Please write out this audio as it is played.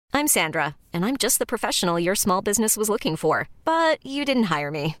I'm Sandra, and I'm just the professional your small business was looking for. But you didn't hire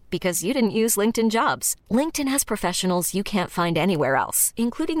me because you didn't use LinkedIn Jobs. LinkedIn has professionals you can't find anywhere else,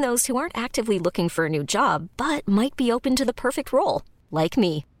 including those who aren't actively looking for a new job, but might be open to the perfect role, like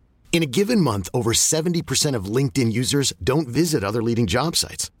me. In a given month, over 70% of LinkedIn users don't visit other leading job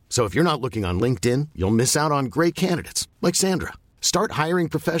sites. So if you're not looking on LinkedIn, you'll miss out on great candidates like Sandra. Start hiring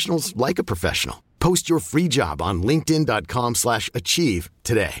professionals like a professional. Post your free job on linkedin.com/achieve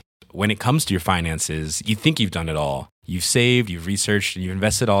today. When it comes to your finances, you think you've done it all. You've saved, you've researched, and you've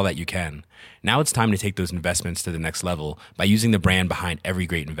invested all that you can. Now it's time to take those investments to the next level by using the brand behind every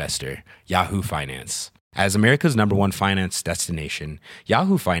great investor, Yahoo Finance. As America's #1 finance destination,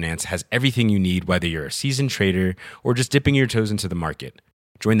 Yahoo Finance has everything you need, whether you're a seasoned trader or just dipping your toes into the market.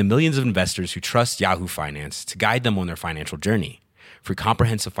 Join the millions of investors who trust Yahoo Finance to guide them on their financial journey. For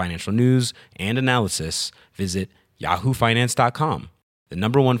comprehensive financial news and analysis, visit yahoofinance.com, the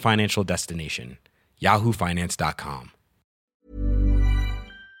 #1 financial destination, yahoofinance.com.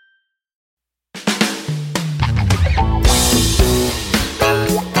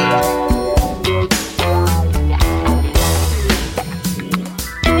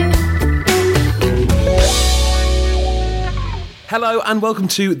 Hello and welcome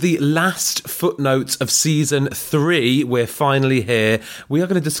to the last footnotes of season 3. We're finally here. We are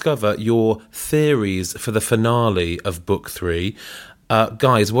going to discover your theories for the finale of book 3.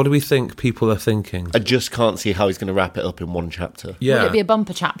 Guys, what do we think people are thinking? I just can't see how he's going to wrap it up in one chapter. Yeah. Will it be a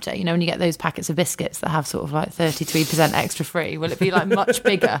bumper chapter? You know, when you get those packets of biscuits that have sort of like 33% extra free, will it be like much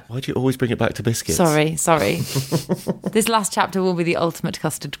bigger? Why do you always bring it back to biscuits? Sorry. This last chapter will be the ultimate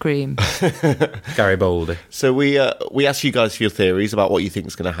custard cream. Garibaldi. So we asked you guys for your theories about what you think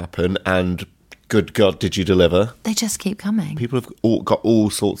is going to happen, and good God, did you deliver? They just keep coming. People have got all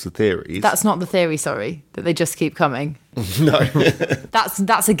sorts of theories. That's not the theory, sorry, that they just keep coming. No.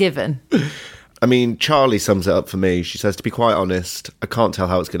 That's a given. I mean, Charlie sums it up for me. She says, to be quite honest, I can't tell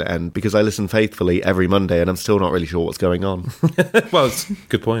how it's going to end because I listen faithfully every Monday and I'm still not really sure what's going on. Well, it's a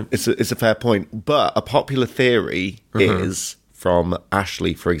good point. It's a fair point. But a popular theory is from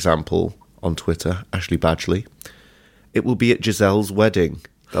Ashley, for example, on Twitter, Ashley Badgley. It will be at Giselle's wedding.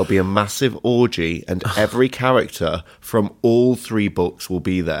 There'll be a massive orgy and every character from all 3 books will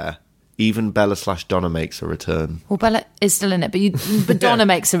be there. Even Bella/Donna makes a return. Well, Bella is still in it, but Donna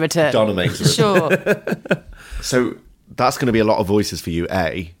makes a return. Donna makes a return. Sure. So that's going to be a lot of voices for you,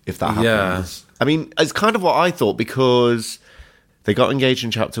 if that happens. Yeah. I mean, it's kind of what I thought because they got engaged in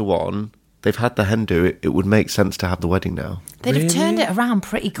chapter 1. They've had the hen do. It would make sense to have the wedding now. They'd have turned it around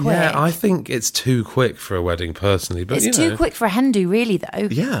pretty quick. Yeah, I think it's too quick for a wedding, personally. But it's too quick for a hen do, really, though.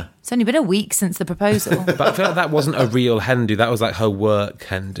 Yeah. It's only been a week since the proposal. But I feel like that wasn't a real hen do. That was like her work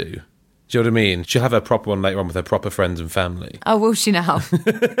hen do. Do you know what I mean? She'll have her proper one later on with her proper friends and family. Oh, will she now?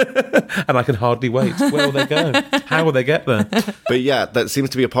 And I can hardly wait. Where will they go? How will they get there? But yeah, that seems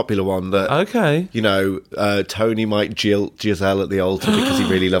to be a popular one. That okay, you know, Tony might jilt Giselle at the altar because he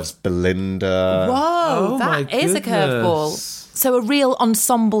really loves Belinda. Whoa, that is a curveball. So a real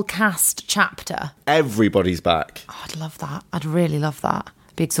ensemble cast chapter. Everybody's back. Oh, I'd love that. I'd really love that.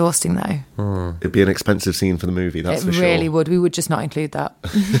 It'd be exhausting, though. It'd be an expensive scene for the movie, that's for sure. It really would. We would just not include that.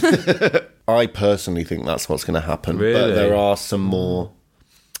 I personally think that's what's going to happen. Really? But there are some more,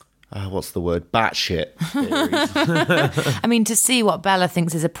 what's the word, batshit theories. I mean, to see what Bella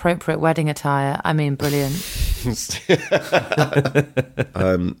thinks is appropriate wedding attire, I mean, brilliant.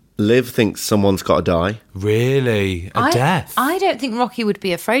 Liv thinks someone's got to die. Really? A death? I don't think Rocky would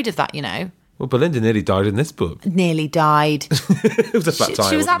be afraid of that, you know. Well, Belinda nearly died in this book. Nearly died. It was a flat tire,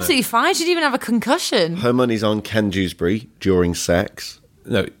 She was wasn't absolutely fine. She didn't even have a concussion. Her money's on Ken Dewsbury during sex.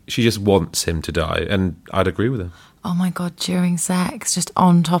 No, she just wants him to die, and I'd agree with her. Oh my God, during sex, just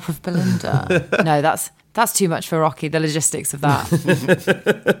on top of Belinda. No, that's too much for Rocky, the logistics of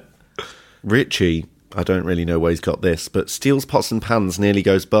that. Richie, I don't really know where he's got this, but steals pots and pans, nearly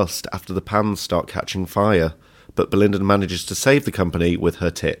goes bust after the pans start catching fire. But Belinda manages to save the company with her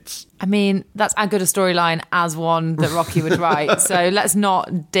tits. I mean, that's as good a storyline as one that Rocky would write. So let's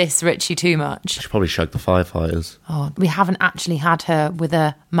not diss Richie too much. She probably shagged the firefighters. Oh, we haven't actually had her with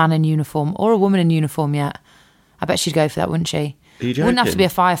a man in uniform or a woman in uniform yet. I bet she'd go for that, wouldn't she? Are you joking? Wouldn't have to be a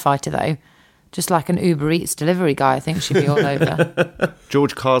firefighter, though. Just like an Uber Eats delivery guy, I think she'd be all over.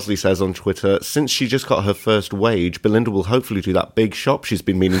 George Carsley says on Twitter, since she just got her first wage, Belinda will hopefully do that big shop she's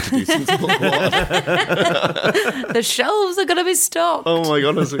been meaning to do since book 1. The shelves are going to be stocked. Oh my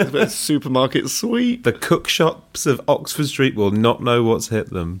God, it's a supermarket sweep. The cook shops of Oxford Street will not know what's hit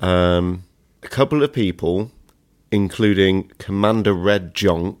them. A couple of people including Commander Red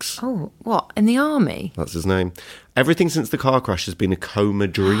Jonks. Oh, what? In the army? That's his name. Everything since the car crash has been a coma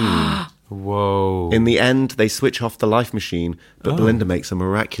dream. Whoa. In the end, they switch off the life machine, but Belinda makes a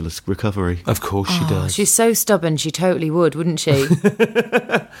miraculous recovery. Of course she does. She's so stubborn, she totally would, wouldn't she?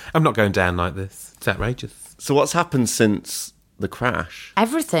 I'm not going down like this. It's outrageous. So what's happened since the crash?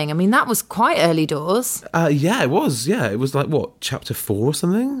 Everything. I mean, that was quite early doors. Yeah, it was. Yeah, it was like, what, chapter 4 or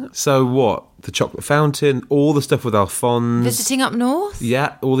something? So what? The chocolate fountain, all the stuff with Alphonse. Visiting up north?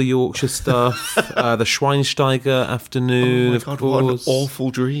 Yeah, all the Yorkshire stuff. The Schweinsteiger afternoon, Oh my of God, what an course. awful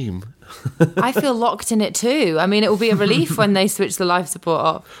dream. I feel locked in it too. I mean, it will be a relief when they switch the life support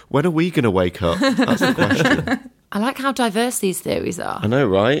off. When are we going to wake up? That's the question. I like how diverse these theories are. I know,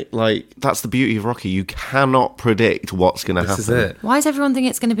 right? Like, that's the beauty of Rocky. You cannot predict what's going to happen. This is it. Why does everyone think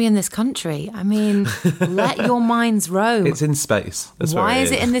it's going to be in this country? I mean, let your minds roam. It's in space. That's Why where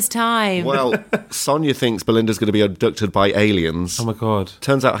is it in this time? Well, Sonia thinks Belinda's going to be abducted by aliens. Oh my God.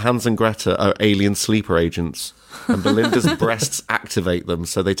 Turns out Hans and Greta are alien sleeper agents. And Belinda's breasts activate them,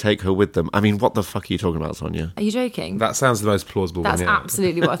 so they take her with them. I mean, what the fuck are you talking about, Sonia? Are you joking? That sounds the most plausible That's one, yeah.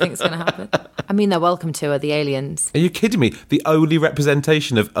 absolutely what I think is going to happen. I mean, they're welcome to her, the aliens. Are you kidding me? The only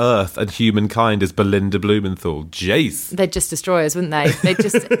representation of Earth and humankind is Belinda Blumenthal. Jace. They'd just destroy us, wouldn't they? They'd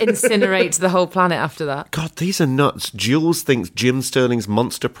just incinerate the whole planet after that. God, these are nuts. Jules thinks Jim Sterling's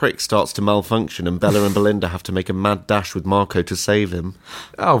monster prick starts to malfunction and Bella and Belinda have to make a mad dash with Marco to save him.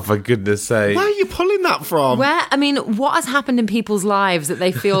 Oh, for goodness sake. Where are you pulling that from? What has happened in people's lives that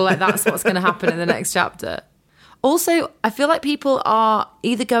they feel like that's what's going to happen in the next chapter? Also, I feel like people are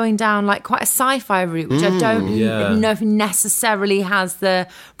either going down like quite a sci-fi route, which I don't know if necessarily has the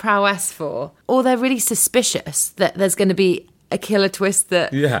prowess for, or they're really suspicious that there's going to be a killer twist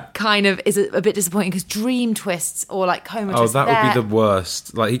that kind of is a bit disappointing, because dream twists or like coma twists. Oh, that would be the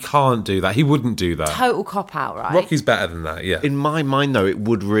worst. Like, he can't do that. He wouldn't do that. Total cop-out, right? Rocky's better than that, yeah. In my mind, though, it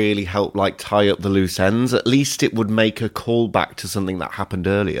would really help, like, tie up the loose ends. At least it would make a callback to something that happened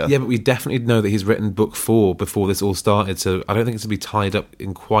earlier. Yeah, but we definitely know that he's written book 4 before this all started, so I don't think it's going to be tied up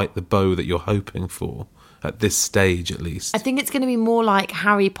in quite the bow that you're hoping for, at this stage at least. I think it's going to be more like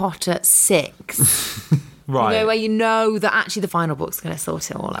Harry Potter 6. Right. You know, where you know that actually the final book's going to sort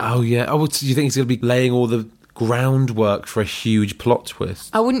it all out. Oh, yeah. Oh, so do you think he's going to be laying all the groundwork for a huge plot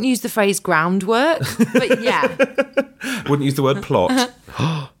twist? I wouldn't use the phrase groundwork, but yeah. Wouldn't use the word plot.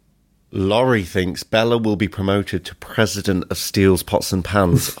 Laurie thinks Bella will be promoted to president of Steele's Pots and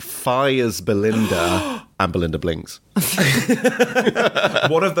Pans, fires Belinda, and Belinda blinks.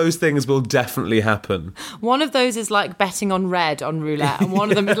 One of those things will definitely happen. One of those is like betting on red on roulette, and one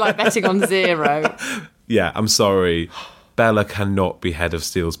of them is like betting on 0. Yeah, I'm sorry. Bella cannot be head of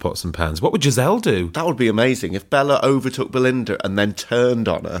Steele's Pots and Pans. What would Giselle do? That would be amazing if Bella overtook Belinda and then turned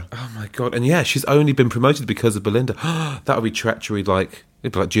on her. Oh my God. And yeah, she's only been promoted because of Belinda. That would be treachery, like,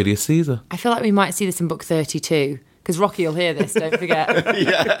 it'd be like Julius Caesar. I feel like we might see this in book 32, because Rocky will hear this, don't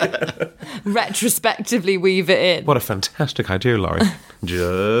forget. Retrospectively weave it in. What a fantastic idea, Laurie.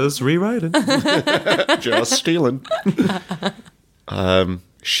 Just rewrite it. Just stealing.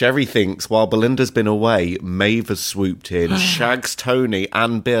 Sherry thinks while Belinda's been away, Maeve has swooped in, shags Tony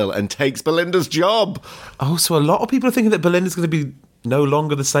and Bill, and takes Belinda's job. Oh, so a lot of people are thinking that Belinda's going to be no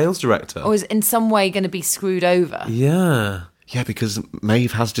longer the sales director. Or is in some way going to be screwed over. Yeah. Yeah, because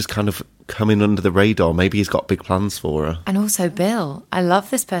Maeve has just kind of come in under the radar. Maybe he's got big plans for her. And also Bill. I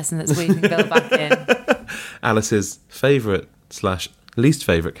love this person that's weaving Bill back in. Alice's favourite / least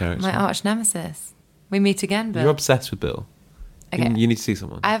favourite character. My arch nemesis. We meet again, Bill. You're obsessed with Bill. Okay. You need to see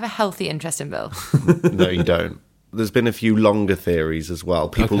someone. I have a healthy interest in Bill. No, you don't. There's been a few longer theories as well.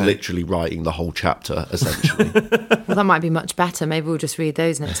 People literally writing the whole chapter, essentially. Well, that might be much better. Maybe we'll just read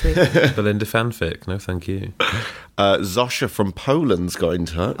those next week. Belinda fanfic. No, thank you. Zosha from Poland's got in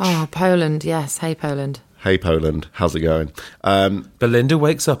touch. Oh, Poland. Yes. Hey, Poland. Hey, Poland. How's it going? Belinda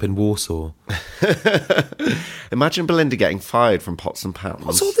wakes up in Warsaw. Imagine Belinda getting fired from Pots and Pans.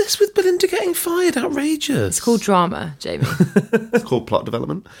 What's all this with Belinda getting fired? Outrageous. It's called drama, Jamie. It's called plot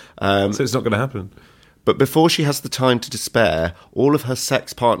development. So it's not going to happen. But before she has the time to despair, all of her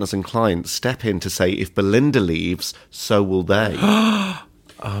sex partners and clients step in to say if Belinda leaves, so will they.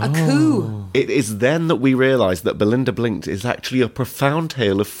 A coup. It is then that we realise that Belinda Blinked is actually a profound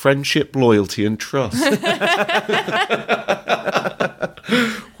tale of friendship, loyalty and trust.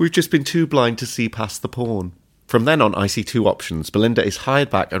 We've just been too blind to see past the porn. From then on, I see two options. Belinda is hired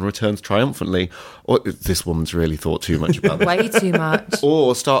back and returns triumphantly, or this woman's really thought too much about this. Way too much.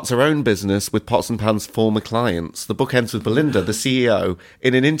 Or starts her own business with Pots and Pan's former clients. The book ends with Belinda, the CEO,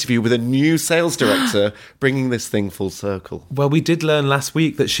 in an interview with a new sales director, bringing this thing full circle. Well, we did learn last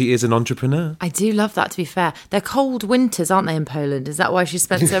week that she is an entrepreneur. I do love that, to be fair. They're cold winters, aren't they, in Poland? Is that why she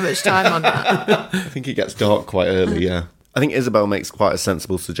spent so much time on that? I think it gets dark quite early, yeah. I think Isabel makes quite a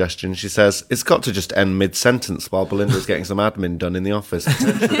sensible suggestion. She says, it's got to just end mid-sentence while Belinda's getting some admin done in the office.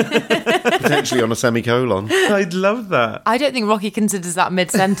 Potentially on a semicolon. I'd love that. I don't think Rocky considers that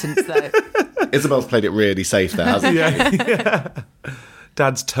mid-sentence, though. Isabel's played it really safe there, hasn't she? Yeah.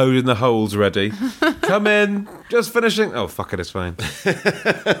 Dad's toad in the holes ready. Come in, just finishing. Oh, fuck it, it's fine.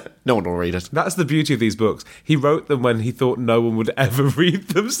 No one will read it. That's the beauty of these books. He wrote them when he thought no one would ever read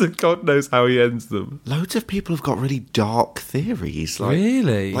them, so God knows how he ends them. Loads of people have got really dark theories.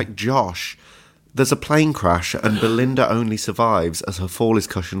 Really? Like Josh. There's a plane crash and Belinda only survives as her fall is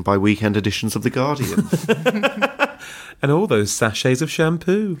cushioned by weekend editions of The Guardian. And all those sachets of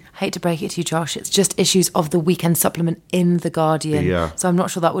shampoo. Hate to break it to you, Josh. It's just issues of the weekend supplement in The Guardian. Yeah. So I'm not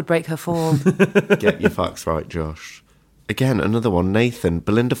sure that would break her fall. Get your facts right, Josh. Again, another one, Nathan.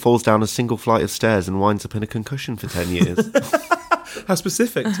 Belinda falls down a single flight of stairs and winds up in a concussion for 10 years. How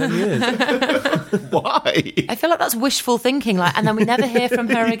specific, 10 years. Why? I feel like that's wishful thinking, and then we never hear from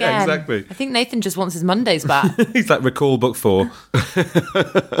her again. Exactly. I think Nathan just wants his Mondays back He's like, recall book 4.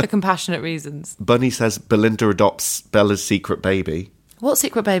 for compassionate reasons. Bunny says Belinda adopts Bella's secret baby. What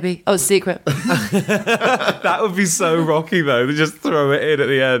secret baby? Oh, it's secret. That would be so Rocky, though, to just throw it in at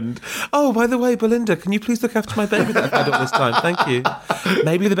the end. Oh, by the way, Belinda, can you please look after my baby that I've had all this time? Thank you.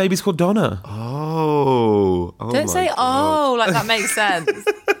 Maybe the baby's called Donna. Oh. Don't say, God. oh, like that makes sense.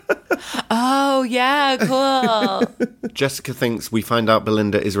 Oh, yeah, cool. Jessica thinks we find out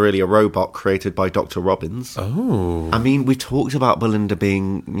Belinda is really a robot created by Dr. Robbins. Oh. I mean, we talked about Belinda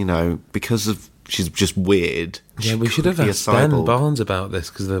being, because of she's just weird. Yeah, we should have be a asked Ben cyborg. Barnes about this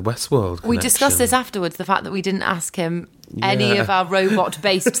because of the Westworld We discussed this connection. afterwards, the fact that we didn't ask him any Yeah. of our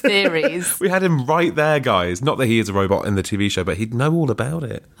robot-based theories. We had him right there, guys. Not that he is a robot in the TV show, but he'd know all about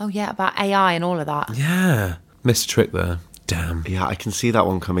it. Oh, yeah, about AI and all of that. Yeah. Missed a trick there. Damn. Yeah, I can see that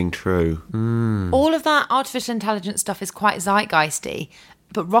one coming true. All of that artificial intelligence stuff is quite zeitgeisty.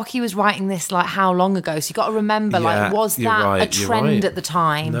 But Rocky was writing this how long ago? So you got to remember, Yeah, was you're that right, a you're trend right. at the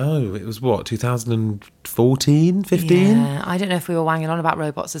time? No, it was what, 2014, 15? Yeah, I don't know if we were wanging on about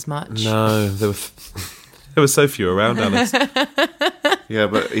robots as much. No, there were so few around, Alice. Yeah,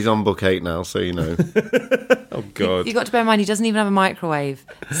 but he's on book 8 now, so Oh, God. You got to bear in mind he doesn't even have a microwave.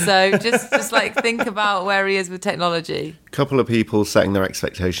 So just think about where he is with technology. Couple of people setting their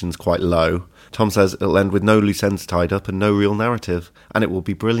expectations quite low. Tom says it'll end with no loose ends tied up and no real narrative, and it will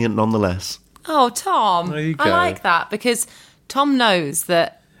be brilliant nonetheless. Oh, Tom, There you I go. like that because Tom knows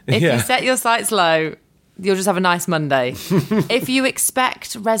that if Yeah. you set your sights low, you'll just have a nice Monday. If you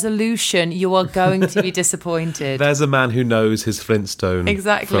expect resolution, you are going to be disappointed. There's a man who knows his Flintstone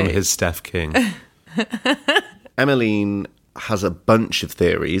Exactly. from his Steph King. Emmeline has a bunch of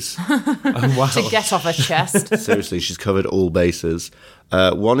theories. Oh, wow. To get off her chest. Seriously, she's covered all bases.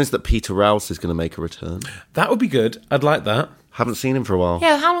 One is that Peter Rouse is going to make a return. That would be good. I'd like that. Haven't seen him for a while.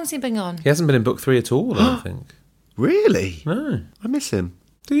 Yeah, how long's he been gone? He hasn't been in book 3 at all, I don't think. Really? No. I miss him.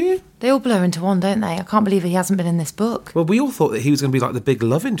 Do you? They all blur into one, don't they? I can't believe he hasn't been in this book. Well, we all thought that he was going to be like the big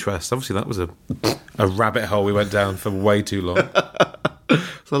love interest. Obviously, that was a rabbit hole we went down for way too long.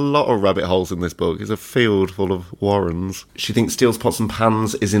 There's a lot of rabbit holes in this book. It's a field full of Warrens. She thinks Steele's Pots and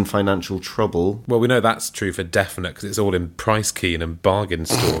Pans is in financial trouble. Well, we know that's true for definite because it's all in Price Keen and Bargain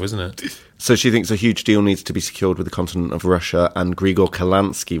Store, isn't it? So she thinks a huge deal needs to be secured with the continent of Russia, and Grigor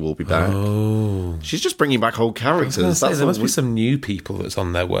Kalansky will be back. Oh. She's just bringing back old characters. There all must be we- some new people that's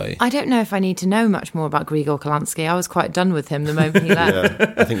on their way. I don't know if I need to know much more about Grigor Kalansky. I was quite done with him the moment he left.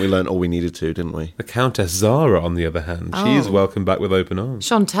 Yeah, I think we learned all we needed to, didn't we? The Countess Zara, on the other hand, she is welcomed back with open arms.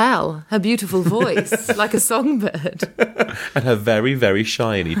 Chantel, her beautiful voice, like a songbird. And her very, very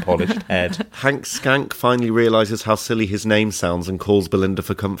shiny, polished head. Hank Skank finally realises how silly his name sounds and calls Belinda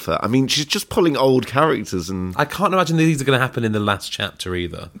for comfort. I mean, she's just pulling old characters and... I can't imagine these are going to happen in the last chapter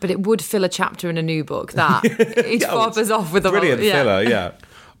either. But it would fill a chapter in a new book, that. He'd fob us off with a Brilliant filler, yeah.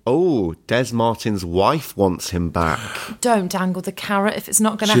 Oh, Des Martin's wife wants him back. Don't dangle the carrot if it's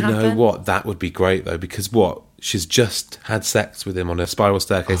not going Do to you happen. know what? That would be great, though, because what? She's just had sex with him on a spiral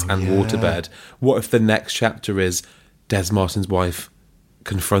staircase and waterbed. What if the next chapter is Des Martin's wife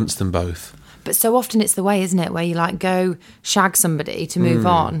confronts them both? But so often it's the way, isn't it, where you like go shag somebody to move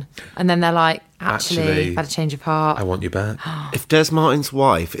on, and then they're like, actually, had a change of heart. I want you back. If Des Martin's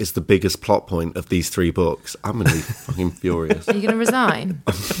wife is the biggest plot point of these 3 books, I'm going to be fucking furious. Are you going to resign?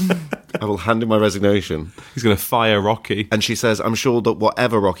 I will hand in my resignation. He's going to fire Rocky. And she says, I'm sure that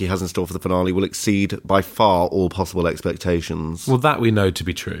whatever Rocky has in store for the finale will exceed by far all possible expectations. Well, that we know to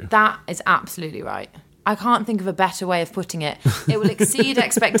be true. That is absolutely right. I can't think of a better way of putting it. It will exceed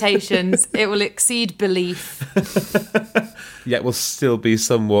expectations. It will exceed belief. Yet will still be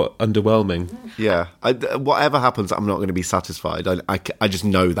somewhat underwhelming. Yeah. Whatever happens, I'm not going to be satisfied. I just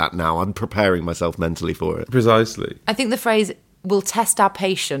know that now. I'm preparing myself mentally for it. Precisely. I think the phrase "will test our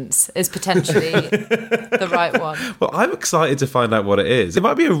patience" is potentially the right one. Well, I'm excited to find out what it is. It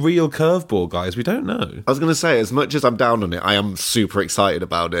might be a real curveball, guys. We don't know. I was going to say, as much as I'm down on it, I am super excited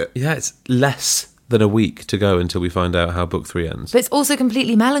about it. Yeah, it's less than a week to go until we find out how book 3 ends. But it's also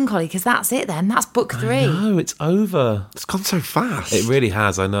completely melancholy because that's it then. That's book 3. No, it's over. It's gone so fast. It really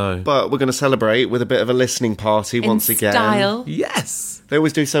has, I know. But we're going to celebrate with a bit of a listening party once again. Style. Yes. They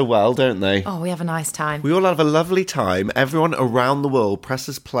always do so well, don't they? Oh, we have a nice time. We all have a lovely time. Everyone around the world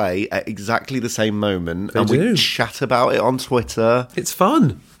presses play at exactly the same moment. They do. We chat about it on Twitter. It's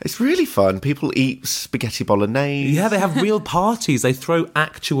fun. It's really fun. People eat spaghetti bolognese. Yeah, they have real parties. They throw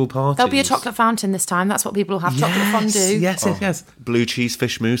actual parties. There'll be a chocolate fountain this time. That's what people will have. Chocolate fondue. Yes. Blue cheese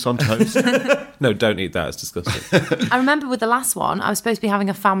fish mousse on toast. No, don't eat that. It's disgusting. I remember with the last one, I was supposed to be having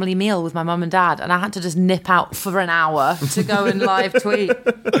a family meal with my mum and dad, and I had to just nip out for an hour to go and live tweet.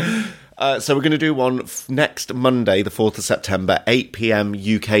 So we're going to do one next Monday, the 4th of September, 8 p.m.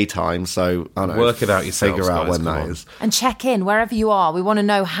 UK time. So, I don't know. Work it out yourselves, Figure out guys, when come that on. is. And check in wherever you are. We want to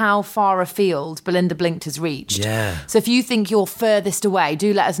know how far afield Belinda Blinked has reached. Yeah. So if you think you're furthest away,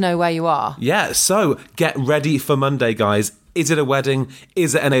 do let us know where you are. Yeah, so get ready for Monday, guys. Is it a wedding?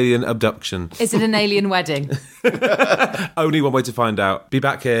 Is it an alien abduction? Is it an alien wedding? Only one way to find out. Be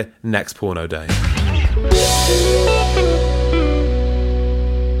back here next porno day.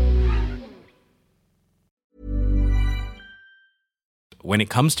 When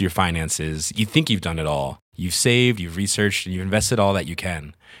it comes to your finances, you think you've done it all. You've saved, you've researched, and you've invested all that you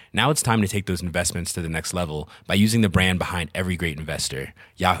can. Now it's time to take those investments to the next level by using the brand behind every great investor,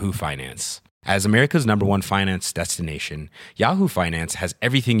 Yahoo Finance. As America's #1 finance destination, Yahoo Finance has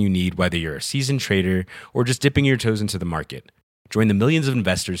everything you need, whether you're a seasoned trader or just dipping your toes into the market. Join the millions of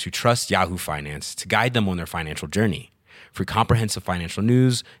investors who trust Yahoo Finance to guide them on their financial journey. For comprehensive financial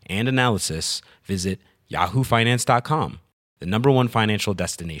news and analysis, visit yahoofinance.com. The #1 financial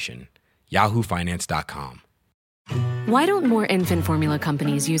destination, yahoofinance.com. Why don't more infant formula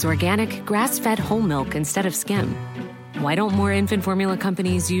companies use organic, grass-fed whole milk instead of skim? Why don't more infant formula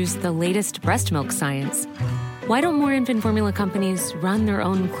companies use the latest breast milk science? Why don't more infant formula companies run their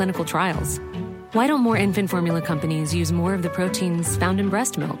own clinical trials? Why don't more infant formula companies use more of the proteins found in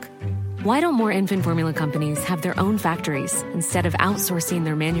breast milk? Why don't more infant formula companies have their own factories instead of outsourcing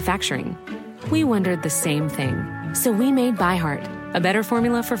their manufacturing? We wondered the same thing. So we made ByHeart, a better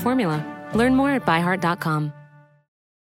formula for formula. Learn more at byheart.com.